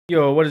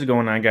Yo, what is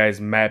going on,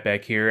 guys? Matt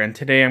back here, and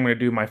today I'm going to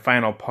do my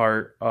final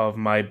part of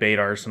my bait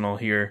arsenal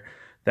here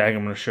that I'm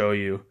going to show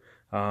you.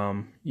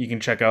 You can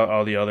check out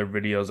all the other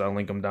videos. I'll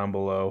link them down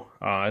below.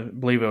 I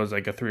believe it was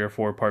like a 3 or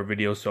 4 part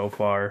video so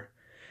far,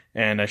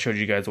 and I showed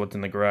you guys what's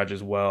in the garage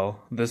as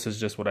well. This is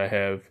just what I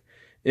have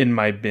in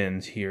my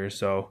bins here.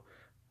 So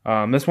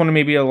this one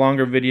may be a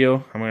longer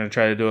video. I'm going to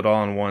try to do it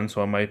all in one,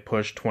 so I might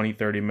push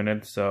 20-30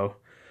 minutes. So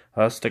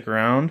stick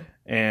around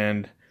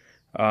and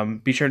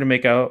be sure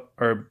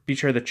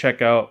to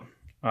check out.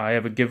 I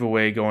have a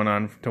giveaway going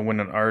on to win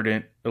an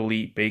Ardent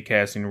Elite bait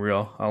casting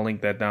reel. I'll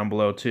link that down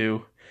below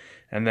too.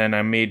 And then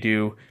I may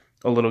do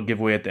a little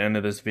giveaway at the end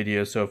of this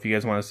video. So if you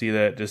guys want to see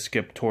that, just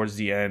skip towards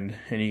the end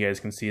and you guys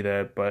can see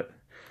that. But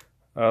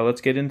let's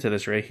get into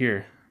this right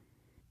here.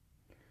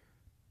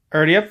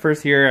 Alrighty, up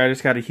first here, I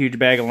just got a huge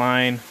bag of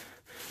line.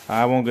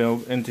 I won't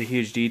go into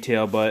huge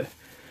detail, but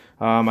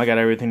I got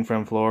everything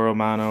from fluoro,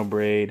 mono,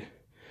 braid,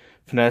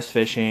 finesse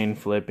fishing,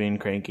 flipping,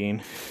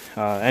 cranking.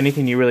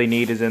 Anything you really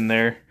need is in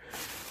there.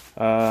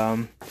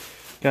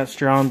 Got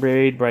strong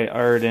braid, bright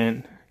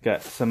ardent.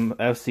 Got some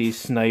FC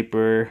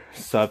Sniper,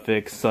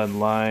 Suffix,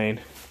 Sunline,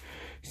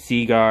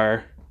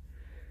 Seagar,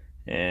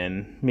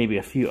 and maybe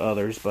a few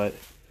others. But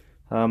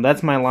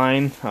that's my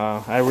line.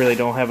 I really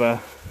don't have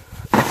a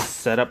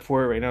setup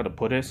for it right now to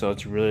put it, so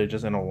it's really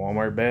just in a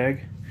Walmart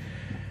bag.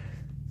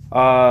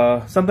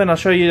 Something I'll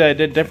show you that I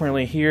did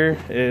differently here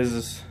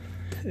is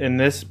in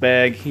this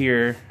bag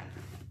here.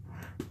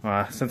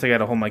 Since I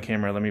gotta hold my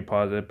camera, let me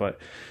pause it. But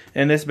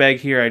in this bag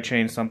here, I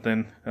changed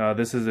something.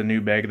 This is a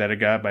new bag that I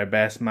got by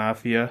Bass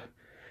Mafia.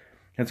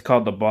 It's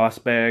called the Boss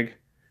Bag,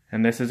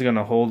 and this is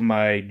gonna hold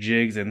my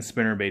jigs and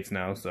spinner baits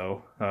now.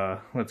 So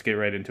let's get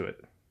right into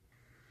it.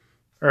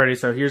 Alrighty,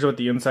 so here's what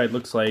the inside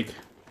looks like.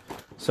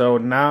 So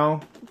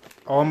now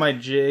all my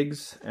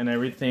jigs and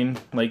everything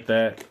like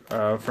that,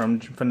 from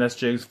finesse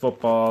jigs,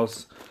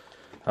 footballs,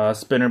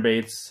 spinner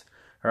baits,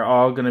 are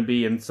all going to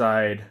be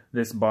inside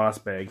this Boss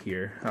bag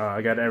here.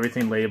 I got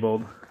everything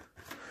labeled,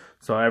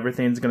 so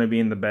everything's going to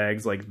be in the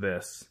bags like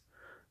this.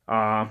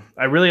 I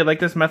really like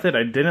this method.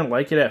 I didn't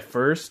like it at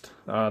first.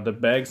 The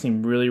bag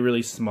seemed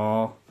really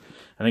small,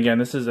 and again,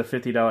 this is a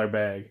 $50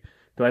 bag.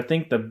 Do I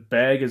think the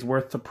bag is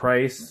worth the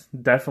price?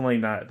 Definitely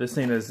not. This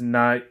thing is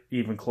not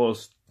even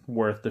close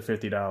worth the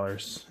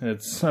 $50.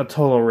 It's a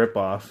total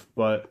ripoff.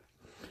 But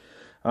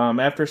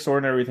after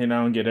sorting everything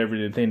out and get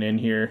everything in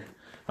here,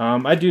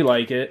 I do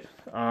like it.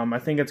 I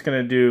think it's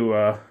gonna do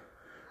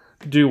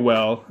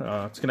well.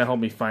 It's gonna help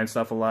me find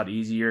stuff a lot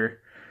easier.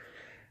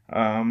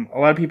 A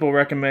lot of people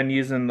recommend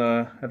using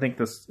I think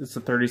it's the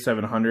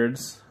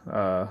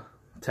 3700s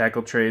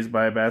tackle trays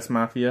by Bass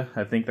Mafia.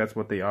 I think that's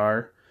what they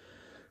are.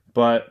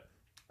 But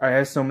I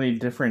have so many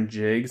different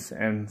jigs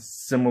and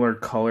similar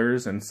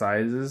colors and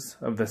sizes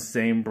of the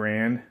same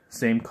brand,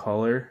 same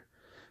color,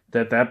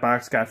 that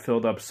box got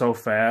filled up so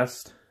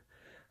fast.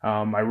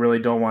 I really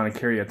don't want to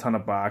carry a ton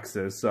of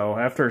boxes. So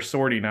after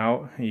sorting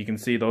out, you can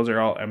see those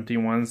are all empty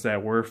ones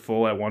that were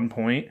full at one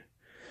point.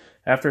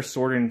 After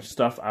sorting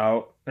stuff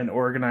out and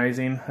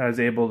organizing, I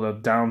was able to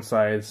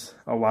downsize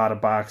a lot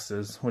of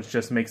boxes, which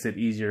just makes it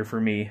easier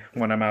for me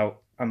when I'm out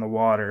on the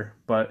water.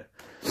 But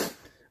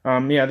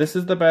yeah, this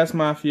is the Bass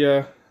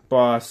Mafia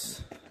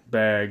Boss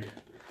bag.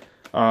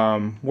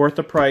 Worth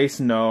the price?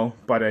 No,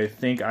 but I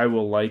think I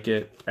will like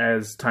it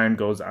as time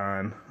goes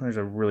on. There's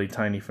a really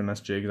tiny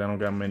finesse jigs. I don't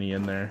got many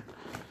in there,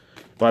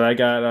 but I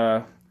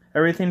got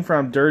everything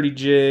from dirty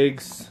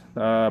jigs,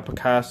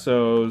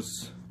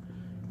 Picasso's,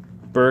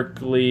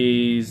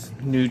 Berkeley's,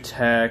 New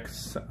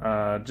Techs,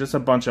 just a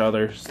bunch of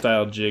other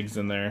style jigs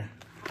in there.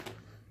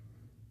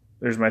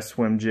 There's my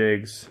swim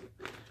jigs.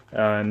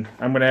 And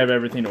I'm going to have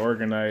everything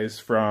organized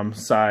from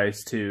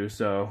size too,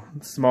 so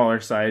smaller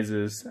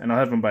sizes, and I'll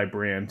have them by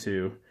brand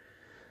too.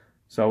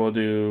 So we'll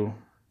do,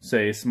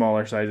 say,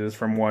 smaller sizes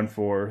from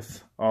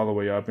 1/4 all the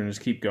way up and just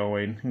keep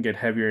going and get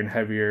heavier and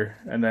heavier.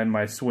 And then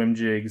my swim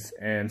jigs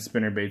and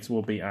spinner baits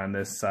will be on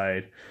this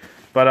side.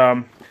 But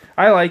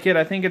I like it.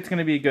 I think it's going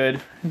to be good,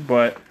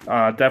 but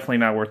definitely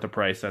not worth the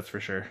price, that's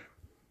for sure.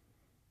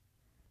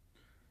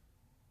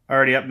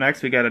 Alrighty, up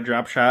next we got a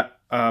drop shot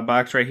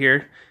box right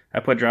here. I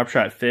put drop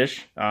shot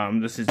fish.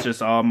 This is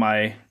just all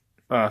my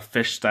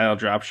fish style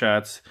drop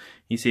shots.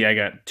 You see I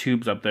got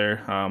tubes up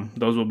there.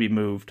 Those will be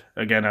moved.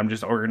 Again, I'm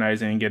just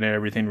organizing and getting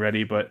everything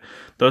ready, but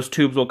those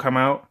tubes will come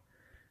out,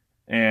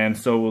 and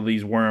so will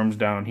these worms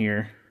down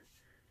here.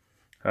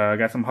 I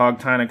got some hog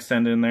tonic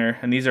sent in there,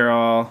 and these are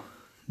all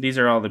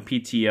the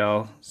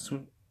PTL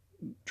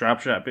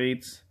drop shot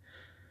baits.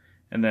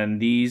 And then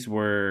these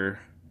were,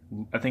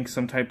 I think,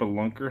 some type of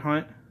lunker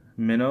hunt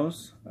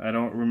minnows. I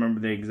don't remember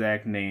the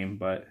exact name,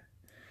 but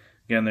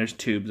again, there's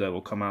tubes that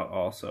will come out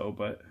also.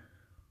 But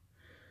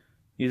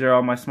these are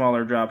all my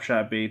smaller drop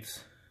shot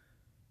baits.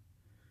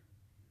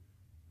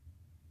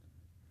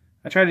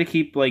 I try to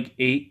keep like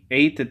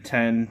 8 to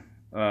 10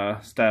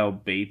 style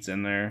baits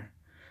in there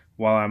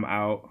while I'm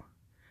out,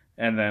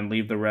 and then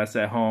leave the rest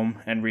at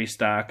home and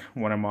restock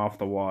when I'm off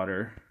the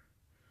water.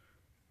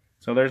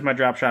 So there's my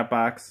drop shot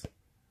box,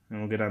 and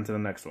we'll get on to the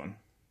next one.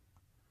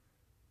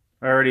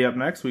 Already up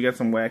next, we got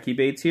some wacky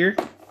baits here.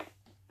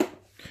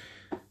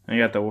 I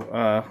got the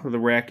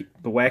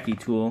wacky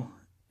tool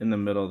in the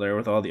middle there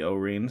with all the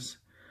O-rings.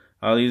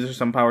 These are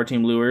some Power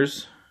Team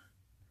lures,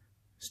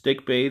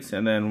 stick baits,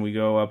 and then we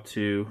go up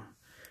to,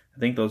 I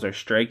think those are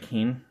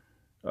striking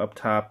up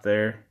top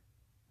there.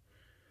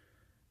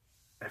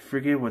 I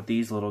forget what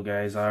these little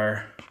guys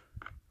are.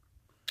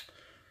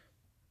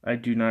 I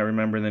do not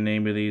remember the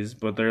name of these,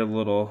 but they're a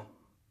little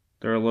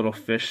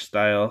fish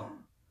style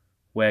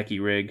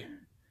wacky rig,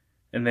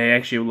 and they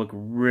actually look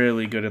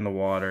really good in the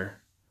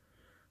water.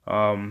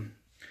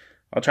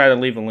 I'll try to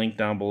leave a link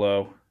down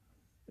below.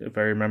 If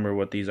I remember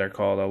what these are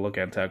called, I'll look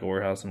at Tackle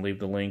Warehouse and leave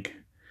the link.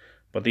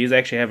 But these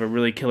actually have a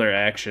really killer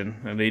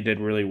action, and they did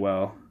really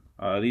well.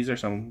 These are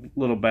some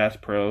little Bass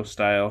Pro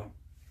style.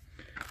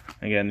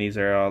 Again, these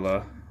are all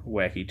the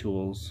wacky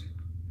tools,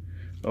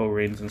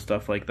 O-rings and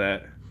stuff like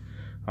that.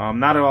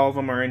 Not all of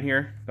them are in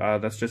here.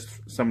 That's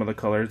just some of the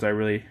colors I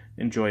really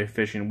enjoy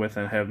fishing with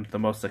and have the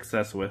most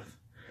success with.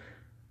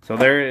 So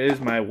there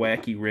is my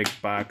wacky rig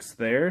box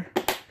there.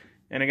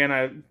 And again,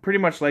 I pretty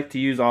much like to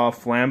use all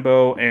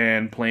Flambeau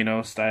and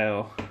Plano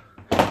style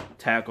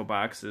tackle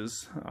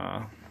boxes.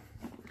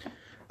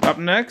 Up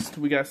next,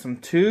 we got some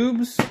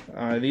tubes.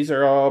 These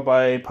are all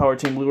by Power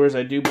Team Lures,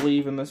 I do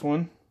believe, in this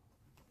one.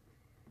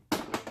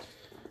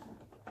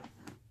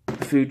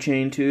 The food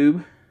chain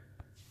tube.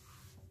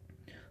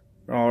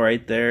 All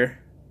right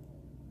there.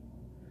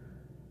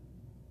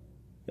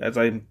 That's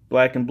like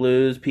black and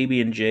blues,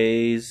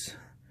 PB&Js,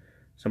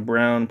 some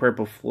brown,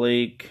 purple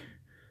flake.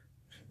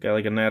 Got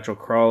like a natural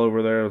crawl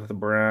over there with the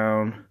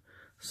brown.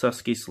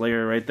 Susky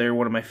Slayer right there,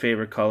 one of my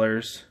favorite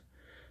colors.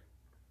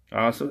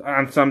 So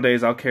on some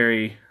days I'll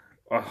carry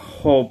a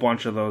whole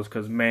bunch of those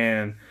because,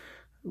 man,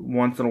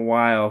 once in a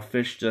while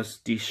fish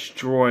just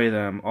destroy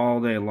them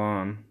all day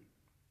long.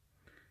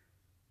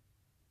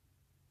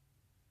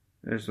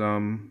 There's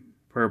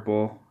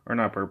purple, or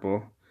not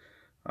purple,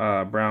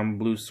 brown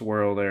blue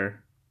swirl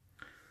there.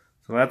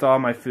 So that's all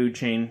my food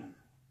chain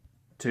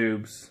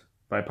tubes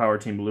by Power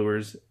Team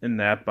Lures in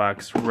that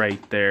box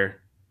right there.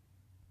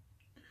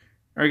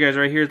 Alright guys,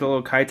 right here's the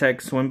little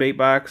Kitech swim bait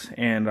box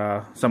and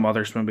some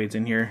other swim baits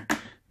in here.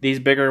 These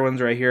bigger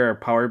ones right here are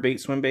power bait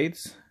swim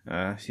baits.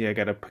 See, I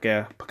got a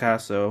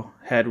Picasso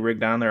head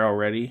rigged on there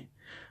already.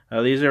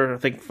 These are, I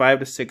think, 5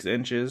 to 6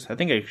 inches. I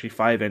think actually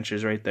 5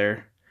 inches right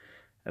there.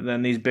 And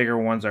then these bigger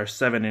ones are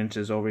 7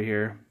 inches over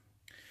here.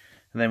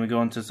 And then we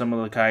go into some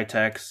of the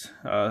Kitechs.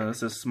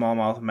 This is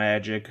Smallmouth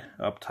Magic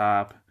up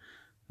top.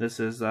 This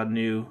is their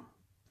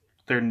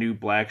new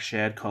black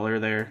shad color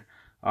there.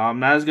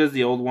 Not as good as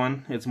the old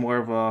one. It's more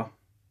of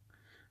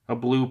a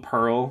blue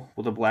pearl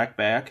with a black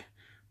back,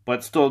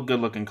 but still a good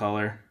looking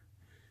color.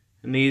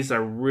 And these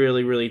are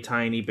really, really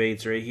tiny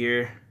baits right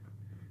here.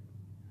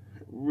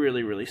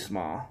 Really, really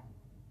small.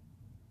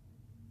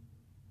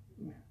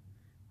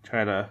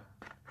 Try to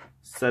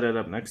set it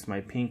up next to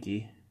my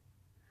pinky.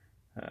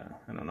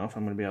 I don't know if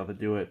I'm going to be able to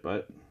do it,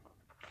 but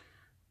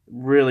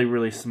really,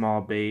 really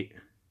small bait.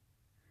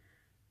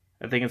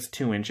 I think it's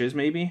 2 inches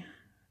maybe,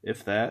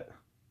 if that.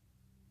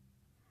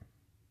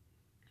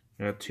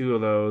 I got 2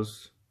 of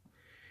those.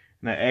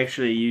 And I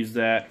actually use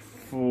that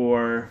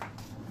for,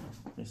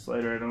 let me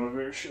slide right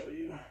over here to show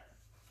you.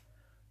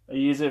 I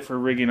use it for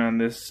rigging on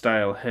this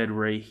style head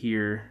right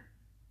here.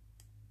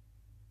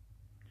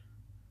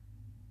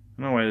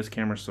 I don't know why this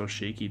camera's so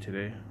shaky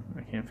today.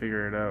 I can't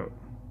figure it out.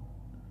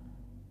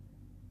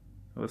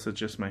 Unless it's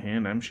just my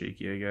hand, I'm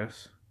shaky, I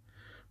guess.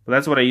 But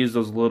that's what I use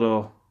those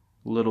little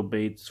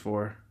baits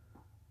for.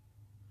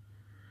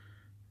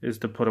 Is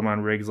to put them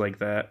on rigs like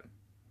that.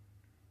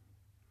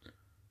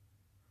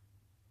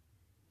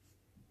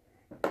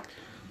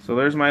 So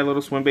there's my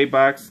little swim bait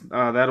box.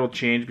 That'll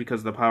change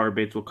because the power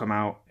baits will come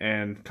out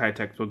and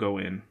Kitechs will go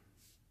in.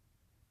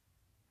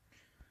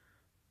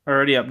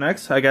 Alrighty, up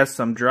next, I got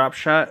some drop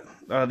shot.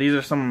 These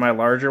are some of my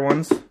larger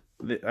ones.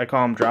 I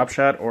call them drop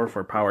shot or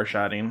for power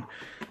shotting,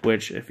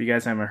 which, if you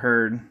guys haven't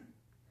heard,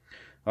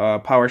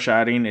 power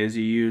shotting is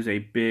you use a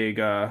big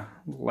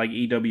like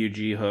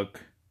EWG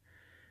hook,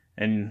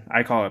 and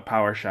I call it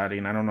power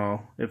shotting. I don't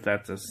know if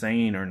that's a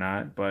saying or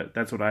not, but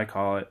that's what I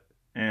call it.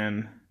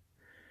 And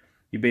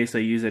you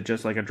basically use it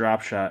just like a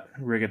drop shot,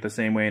 rig it the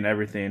same way and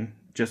everything,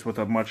 just with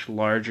a much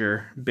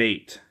larger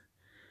bait.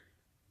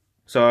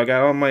 So I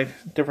got all my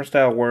different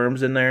style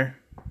worms in there.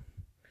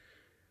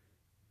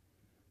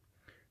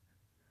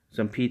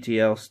 Some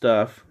PTL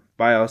stuff.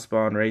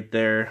 Biospawn right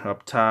there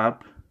up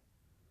top.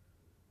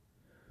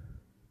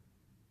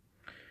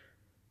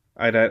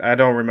 I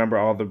don't remember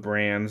all the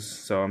brands,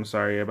 so I'm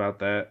sorry about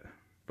that.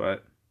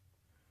 But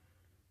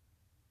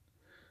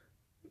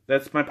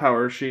that's my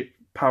power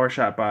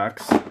shot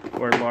box,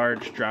 or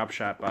large drop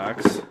shot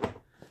box.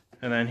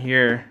 And then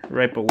here,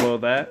 right below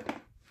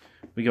that,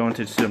 we go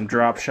into some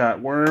drop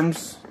shot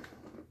worms.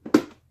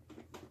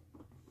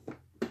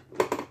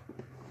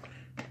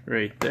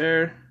 Right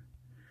there.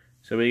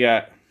 So we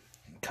got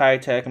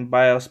Kitech and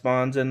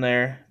Biospawns in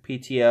there,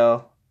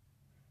 PTL.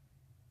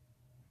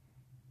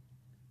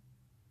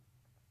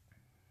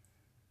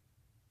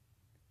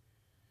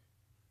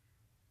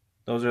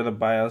 Those are the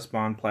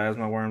biospawn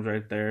plasma worms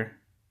right there.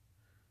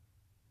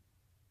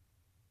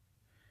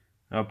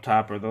 Up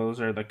top those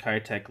are the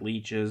Kitech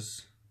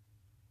leeches.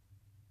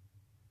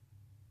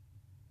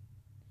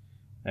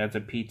 That's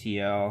a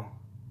PTL.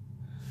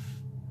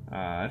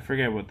 I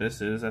forget what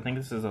this is. I think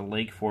this is a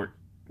Lake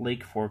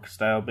Fork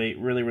style bait.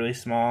 Really, really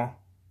small.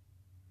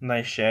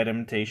 Nice shad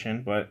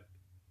imitation, but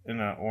in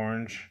an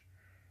orange,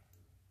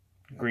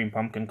 green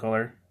pumpkin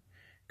color.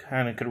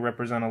 Kind of could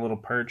represent a little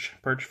perch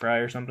fry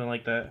or something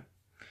like that.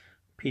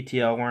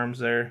 PTL worms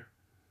there.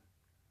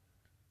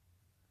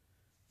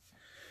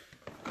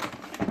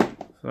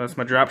 So that's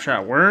my drop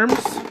shot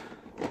worms.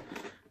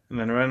 And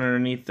then right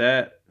underneath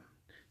that,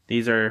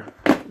 these are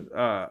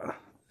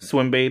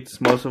swim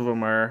baits. Most of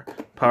them are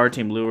Power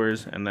Team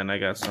lures, and then I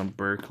got some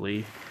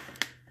Berkeley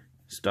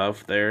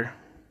stuff there.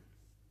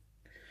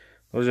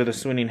 Those are the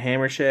swinging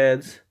hammer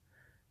shads,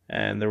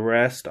 and the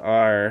rest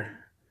are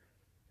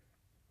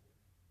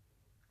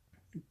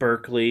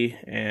Berkeley,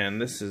 and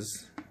this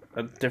is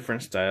a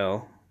different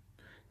style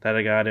that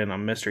I got in a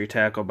mystery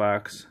tackle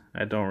box.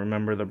 I don't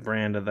remember the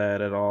brand of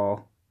that at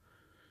all.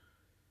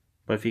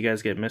 But if you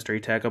guys get mystery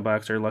tackle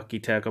box or lucky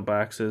tackle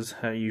boxes,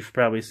 you've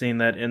probably seen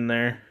that in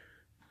there.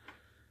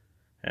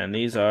 And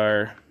these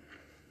are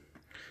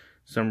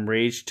some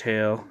rage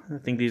tail. I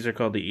think these are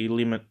called the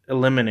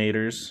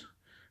eliminators.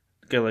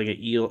 Got like an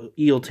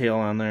eel tail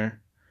on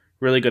there.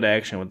 Really good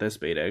action with this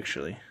bait,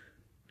 actually.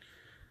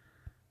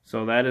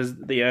 So that is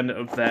the end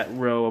of that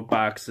row of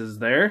boxes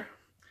there.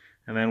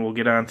 And then we'll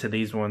get on to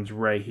these ones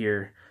right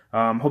here.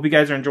 Hope you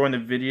guys are enjoying the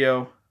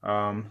video.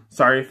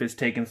 Sorry if it's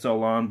taken so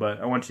long, but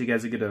I want you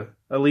guys to get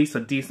at least a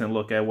decent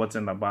look at what's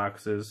in the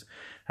boxes.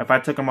 If I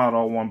took them out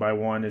all one by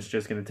one, it's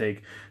just going to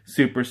take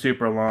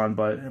super long.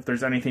 But if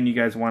there's anything you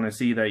guys want to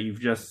see that you've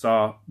just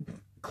saw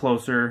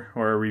closer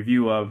or a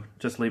review of,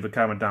 just leave a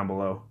comment down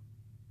below.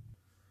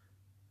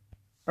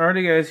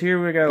 Alrighty guys,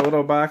 here we got a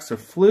little box of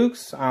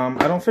flukes.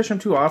 I don't fish them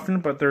too often,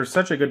 but they're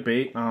such a good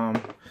bait.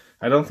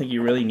 I don't think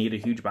you really need a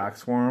huge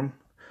box for them.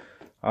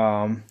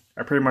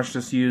 I pretty much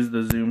just use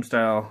the Zoom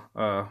style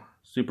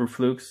super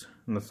flukes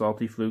and the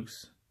salty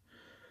flukes.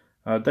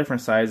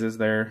 Different sizes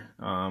there,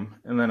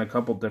 and then a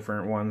couple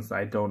different ones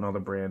I don't know the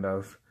brand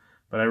of.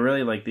 But I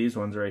really like these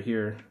ones right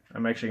here.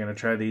 I'm actually going to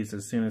try these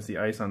as soon as the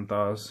ice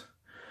unthaws.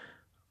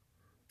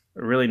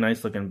 A really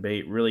nice looking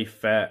bait, really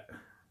fat.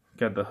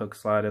 Got the hook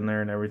slot in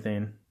there and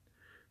everything.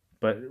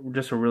 But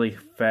just a really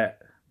fat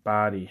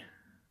body.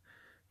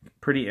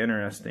 Pretty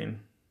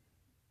interesting.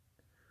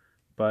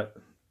 But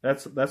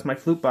that's my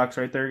fluke box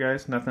right there,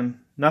 guys.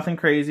 Nothing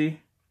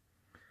crazy.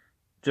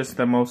 Just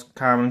the most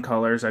common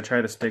colors. I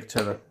try to stick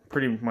to the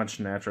pretty much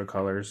natural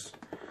colors.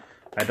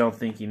 I don't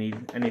think you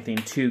need anything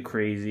too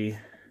crazy.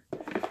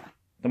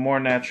 The more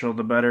natural,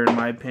 the better, in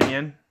my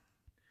opinion.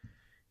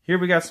 Here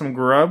we got some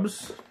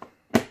grubs.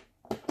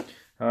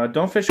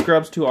 Don't fish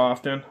grubs too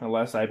often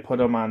unless I put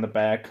them on the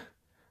back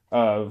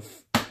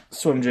of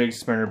swim jigs,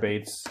 spinner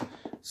baits,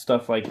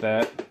 stuff like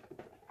that.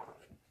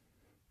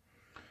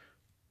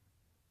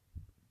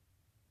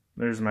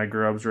 There's my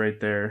grubs right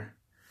there,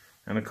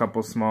 and a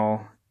couple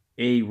small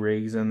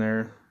A-rigs in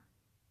there.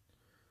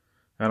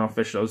 I don't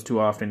fish those too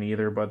often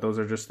either, but those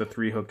are just the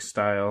 3-hook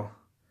style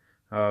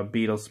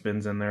beetle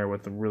spins in there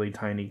with the really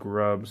tiny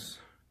grubs.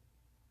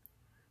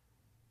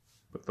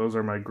 But those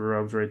are my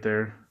grubs right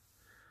there.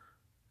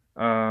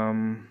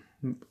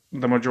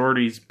 The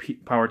majority's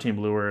Power Team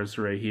lures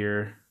right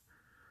here.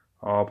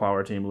 All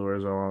Power Team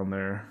lures are on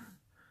there.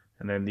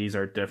 And then these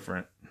are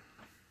different.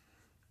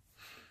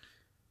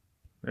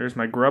 There's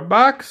my grub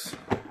box.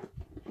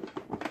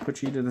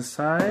 Put you to the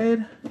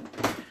side.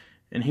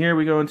 And here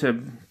we go into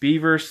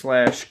beaver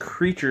 /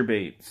 creature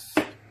baits.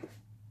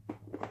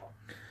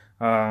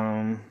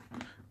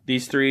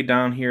 These 3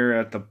 down here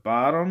at the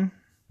bottom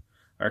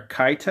are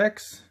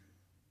Kitechs.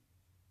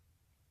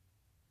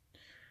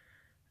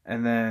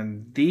 And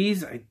then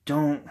these I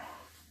don't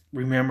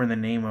remember the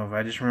name of.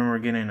 I just remember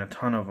getting a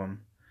ton of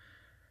them.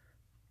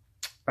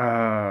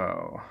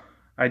 Oh,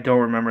 I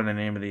don't remember the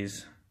name of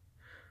these.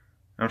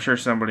 I'm sure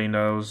somebody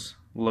knows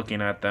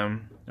looking at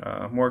them.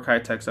 More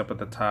Kitechs up at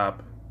the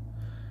top.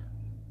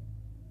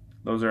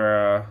 Those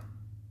are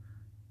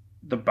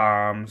the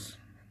bombs.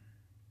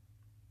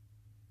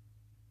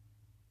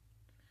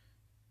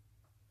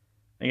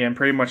 Again,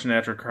 pretty much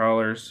natural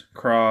colors.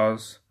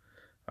 Craws,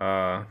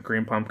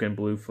 green pumpkin,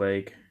 blue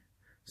flake,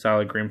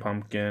 solid green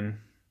pumpkin.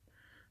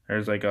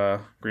 There's like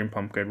a green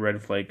pumpkin,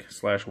 red flake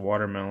 /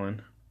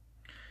 watermelon.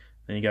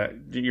 Then you got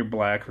your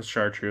black with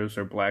chartreuse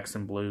or blacks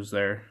and blues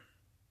there.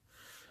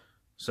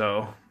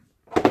 So,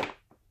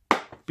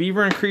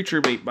 beaver and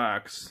creature bait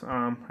box.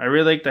 I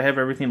really like to have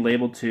everything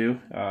labeled too.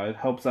 It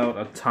helps out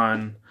a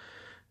ton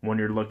when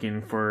you're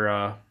looking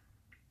for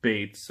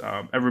baits.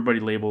 Everybody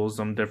labels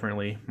them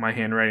differently. My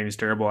handwriting is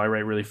terrible. I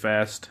write really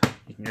fast.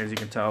 As you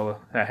can tell,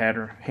 that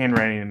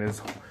handwriting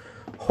is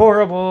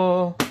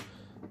horrible,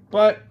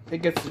 but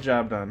it gets the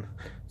job done.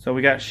 So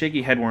we got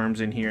shaky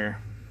headworms in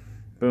here.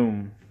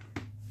 Boom.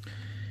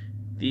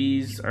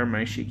 These are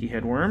my shaky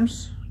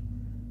headworms.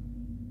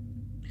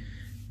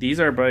 These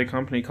are by a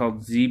company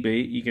called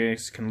Z-Bait. You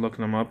guys can look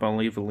them up. I'll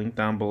leave a link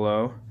down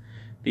below.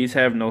 These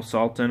have no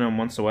salt in them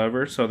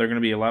whatsoever, so they're going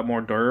to be a lot more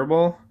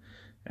durable,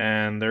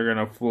 and they're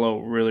going to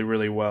float really,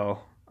 really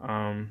well.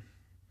 A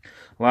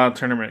lot of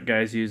tournament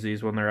guys use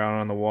these when they're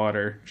out on the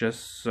water,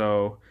 just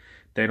so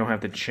they don't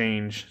have to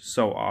change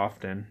so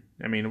often.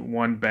 I mean,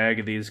 one bag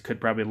of these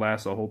could probably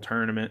last a whole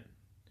tournament.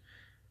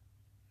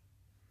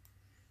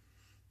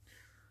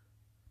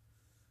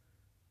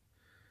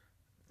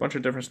 Bunch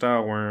of different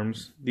style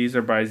worms. These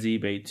are by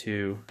Z-Bait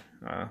too.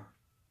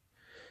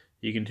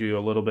 You can do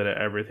a little bit of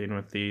everything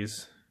with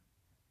these.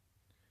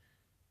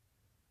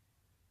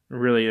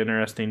 Really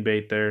interesting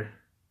bait there.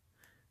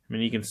 I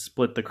mean, you can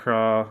split the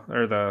craw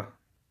or the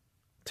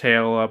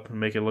tail up and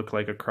make it look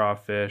like a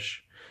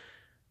crawfish.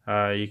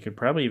 You could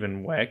probably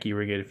even wacky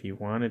rig it if you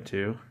wanted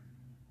to.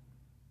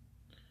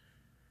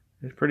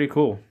 It's pretty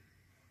cool.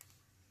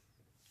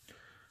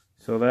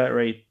 So that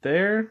right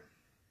there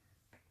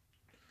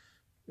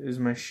is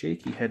my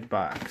shaky head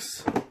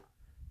box.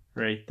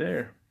 Right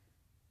there.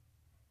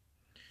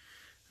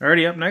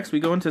 Alrighty, up next we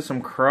go into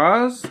some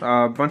craws.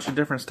 A bunch of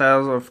different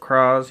styles of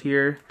craws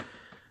here.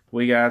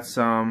 We got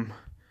some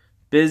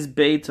biz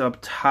baits up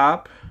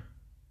top.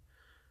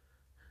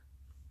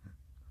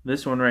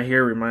 This one right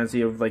here reminds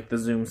me of like the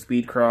Zoom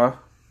Speed Craw.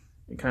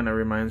 It kind of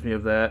reminds me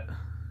of that.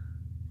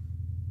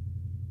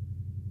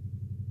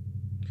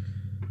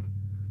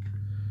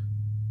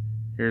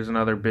 Here's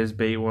another biz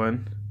bait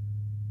one.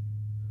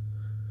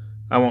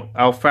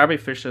 I'll probably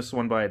fish this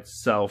one by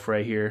itself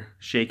right here.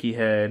 Shaky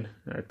head,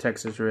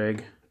 Texas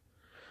rig.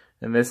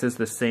 And this is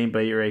the same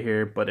bait right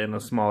here, but in a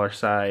smaller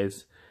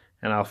size.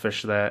 And I'll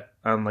fish that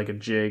on like a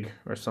jig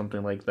or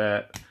something like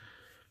that.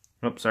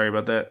 Oops, sorry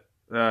about that.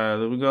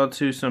 We go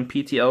to some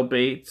PTL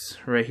baits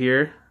right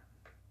here.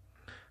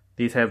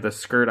 These have the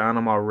skirt on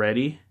them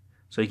already,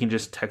 so you can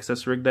just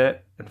Texas rig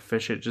that and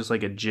fish it just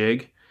like a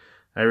jig.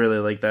 I really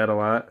like that a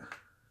lot.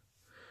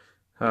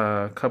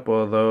 A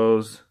couple of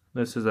those.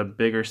 This is a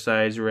bigger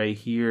size right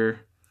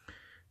here.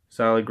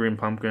 Solid green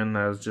pumpkin.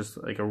 That was just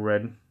like a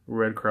red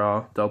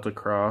craw, Delta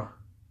craw.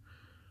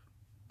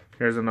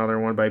 Here's another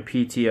one by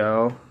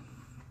PTL.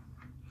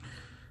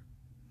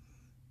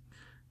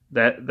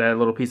 That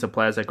little piece of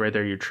plastic right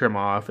there you trim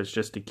off is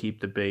just to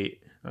keep the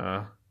bait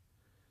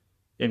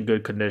in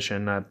good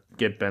condition, not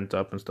get bent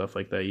up and stuff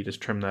like that. You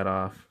just trim that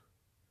off.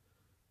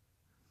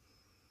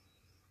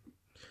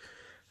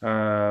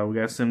 We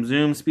got some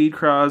Zoom Speed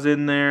Craws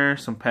in there,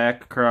 some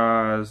Pack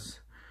Craws,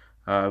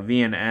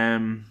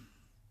 V&M.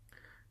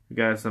 We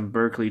got some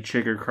Berkeley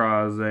Chigger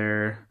Craws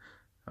there.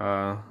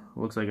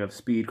 Looks like a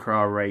Speed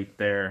Craw right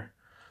there.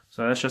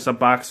 So that's just a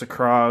box of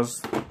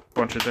craws,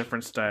 bunch of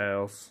different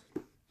styles.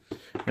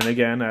 And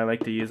again, I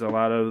like to use a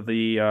lot of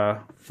the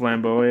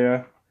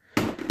Flamboya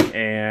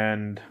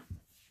and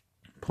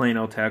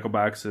Plano tackle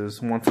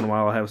boxes. Once in a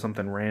while I'll have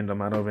something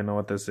random. I don't even know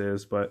what this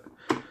is, but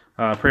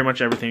pretty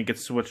much everything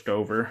gets switched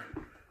over.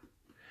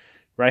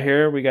 Right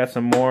here we got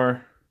some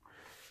more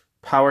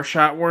power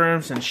shot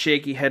worms and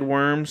shaky head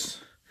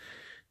worms.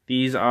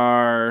 These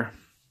are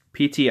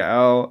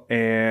PTL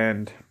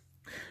and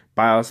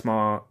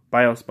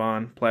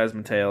Biospawn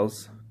plasma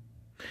tails.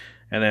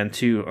 And then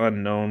two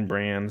unknown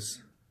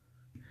brands.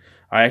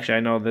 I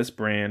know this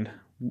brand.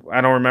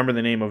 I don't remember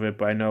the name of it,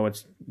 but I know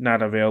it's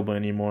not available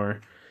anymore.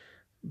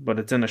 But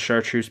it's in a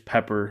chartreuse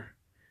pepper.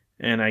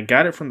 And I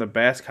got it from the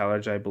Bass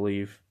College, I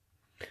believe.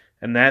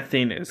 And that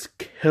thing is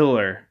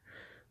killer.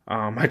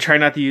 I try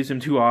not to use them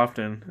too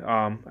often.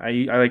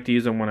 I like to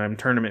use them when I'm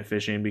tournament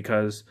fishing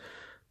because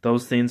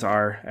those things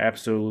are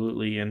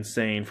absolutely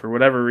insane. For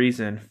whatever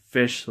reason,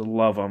 fish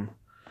love them.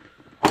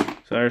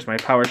 So there's my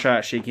Power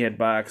Shot Shaky Head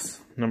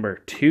box number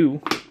 2.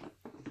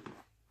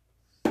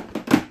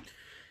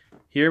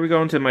 Here we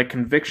go into my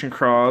Conviction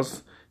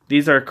craws.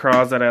 These are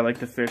craws that I like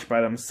to fish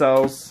by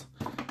themselves.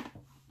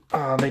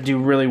 They do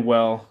really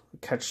well.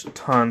 Catch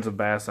tons of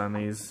bass on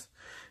these.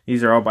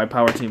 These are all by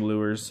Power Team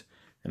Lures.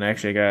 And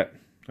actually I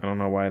don't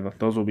know why,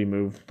 those will be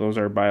moved. Those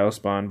are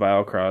Biospawn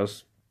Bio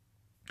craws.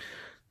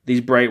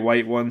 These bright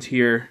white ones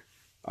here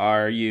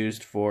are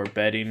used for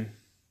bedding.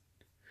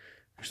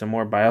 There's some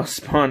more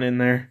Biospawn in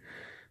there.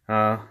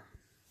 But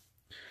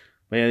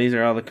yeah, these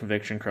are all the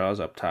Conviction craws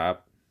up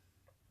top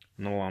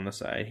and along the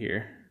side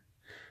here.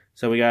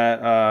 So we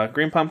got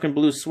green pumpkin,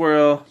 blue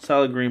swirl,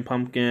 solid green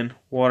pumpkin,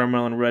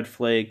 watermelon red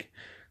flake,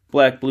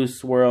 black blue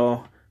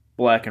swirl,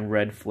 black and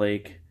red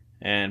flake,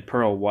 and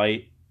pearl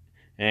white,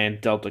 and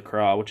Delta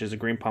craw, which is a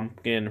green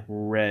pumpkin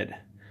red.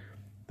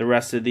 The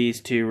rest of these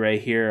two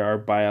right here are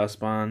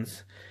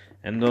Biospawns,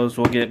 and those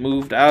will get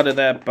moved out of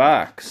that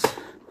box.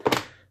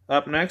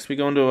 Up next, we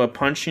go into a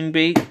punching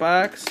bait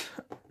box.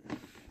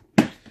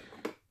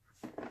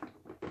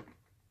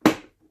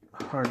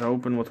 Hard to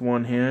open with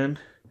one hand.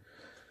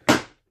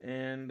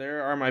 And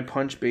there are my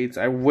punch baits.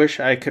 I wish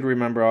I could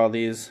remember all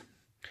these.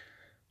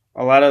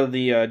 A lot of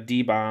the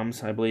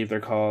D-bombs, I believe they're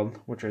called,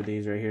 which are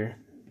these right here.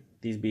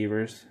 These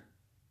beavers.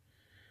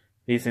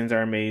 These things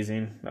are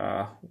amazing.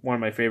 One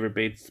of my favorite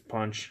baits to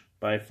punch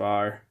by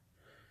far.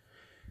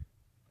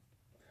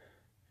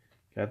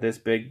 Got this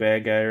big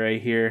bad guy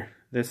right here.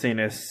 This thing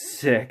is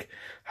sick.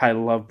 I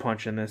love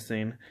punching this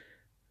thing.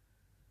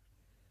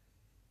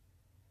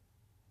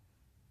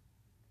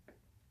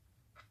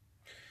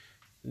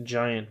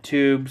 Giant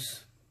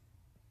tubes.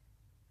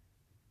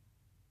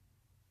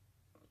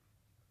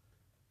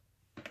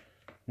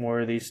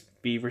 More of these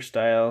beaver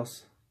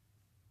styles.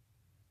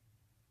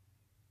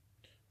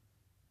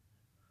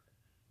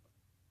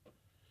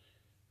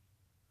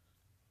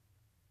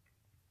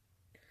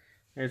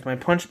 There's my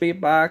punch bait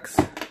box.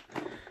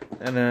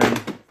 And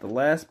then the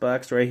last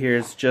box right here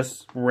is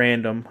just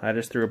random. I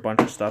just threw a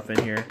bunch of stuff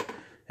in here.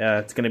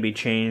 It's going to be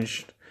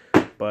changed.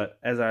 But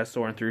as I was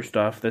sorting through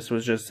stuff, this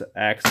was just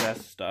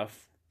access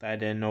stuff that I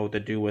didn't know what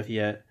to do with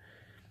yet.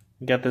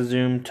 Got the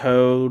Zoom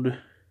Toad.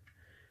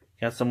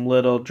 Got some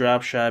little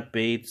drop shot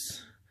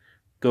baits.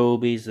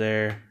 Gobies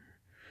there.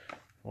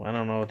 Well, I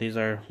don't know what these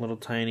are. Little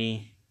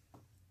tiny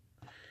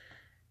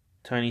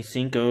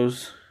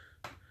Cincos.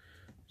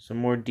 Some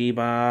more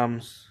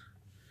D-bombs.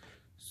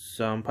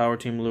 Some Power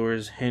Team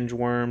Lures hinge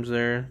worms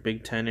there.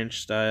 Big 10-inch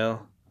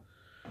style.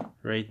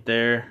 Right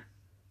there.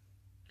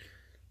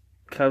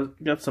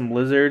 Got some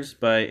lizards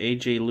by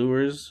AJ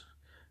Lures.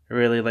 I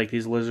really like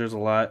these lizards a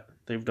lot.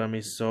 They've done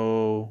me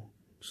so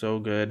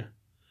good.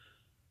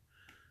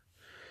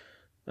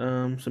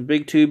 Some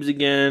big tubes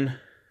again.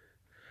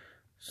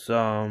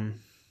 Some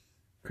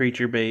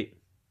creature bait.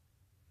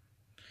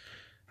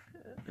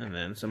 And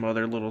then some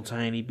other little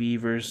tiny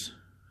beavers.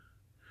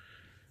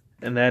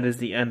 And that is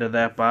the end of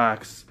that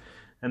box.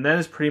 And that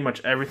is pretty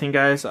much everything,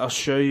 guys. I'll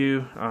show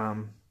you. I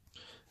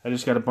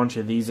just got a bunch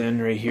of these in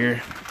right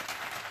here.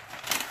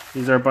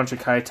 These are a bunch of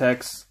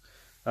Kitex.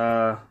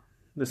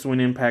 This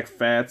Wind Impact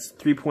Fats,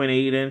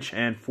 3.8 inch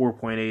and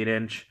 4.8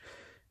 inch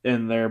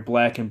in their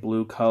black and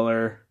blue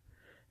color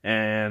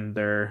and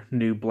their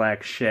new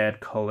black shad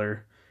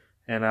color.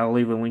 And I'll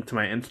leave a link to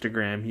my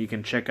Instagram. You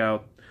can check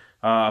out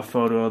a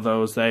photo of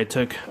those that I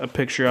took a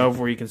picture of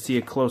where you can see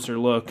a closer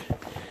look.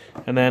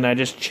 And then I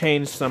just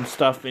changed some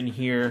stuff in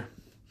here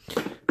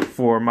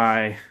for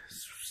my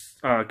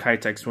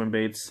Kitex swim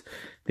baits.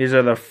 These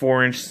are the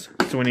 4-inch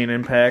swinging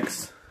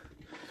impacts.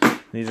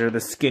 These are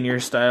the skinnier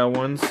style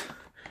ones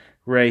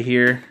right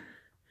here.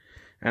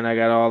 And I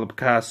got all the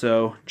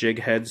Picasso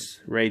jig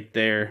heads right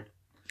there.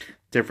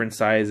 Different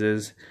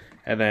sizes.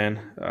 And then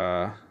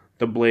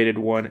the bladed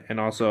one and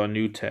also a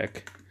New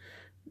Tech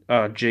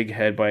jig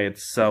head by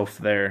itself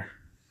there.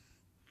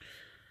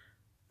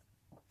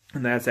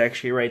 And that's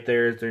actually right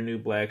there is their new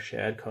black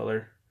shad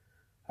color.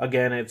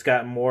 Again, it's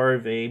got more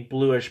of a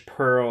bluish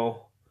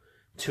pearl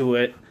to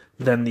it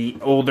than the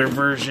older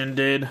version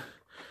did.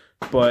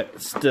 But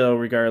still,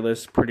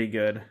 regardless, pretty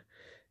good.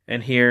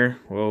 And here,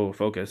 whoa,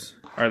 focus,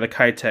 are the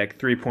Kitex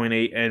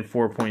 3.8 and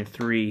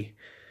 4.3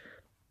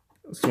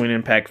 Swing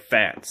Impact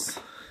Fats.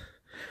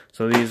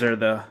 So these are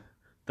the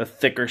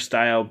thicker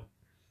style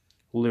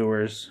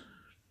lures.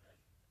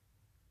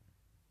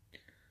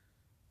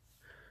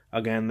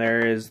 Again,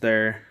 there is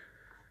their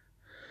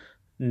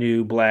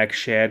new black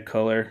shad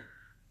color.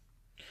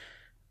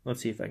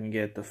 Let's see if I can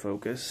get the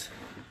focus.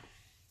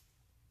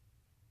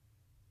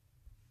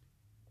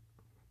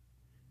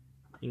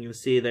 You can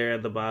see there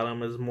at the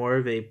bottom is more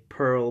of a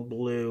pearl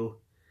blue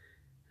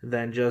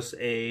than just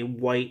a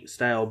white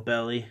style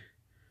belly.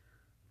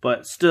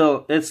 But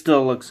still, it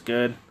still looks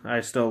good.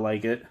 I still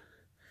like it.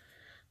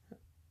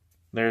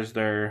 There's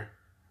their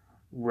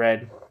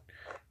red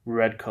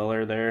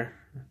color there.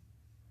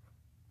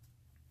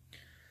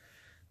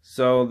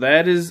 So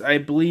that is, I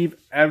believe,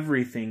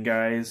 everything,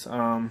 guys.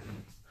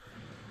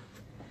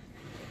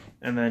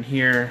 And then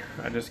here,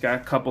 I just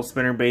got a couple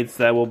spinner baits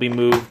that will be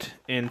moved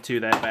into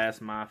that Bass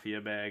Mafia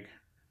bag.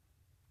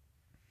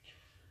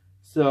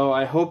 So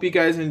I hope you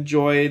guys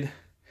enjoyed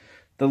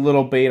the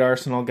little bait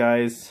arsenal,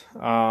 guys.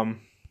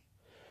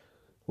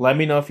 Let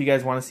me know if you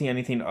guys want to see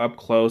anything up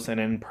close and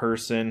in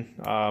person,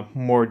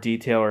 more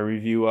detail or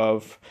review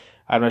of.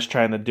 I'm just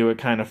trying to do it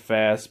kind of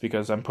fast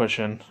because I'm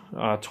pushing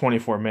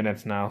 24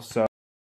 minutes now. So.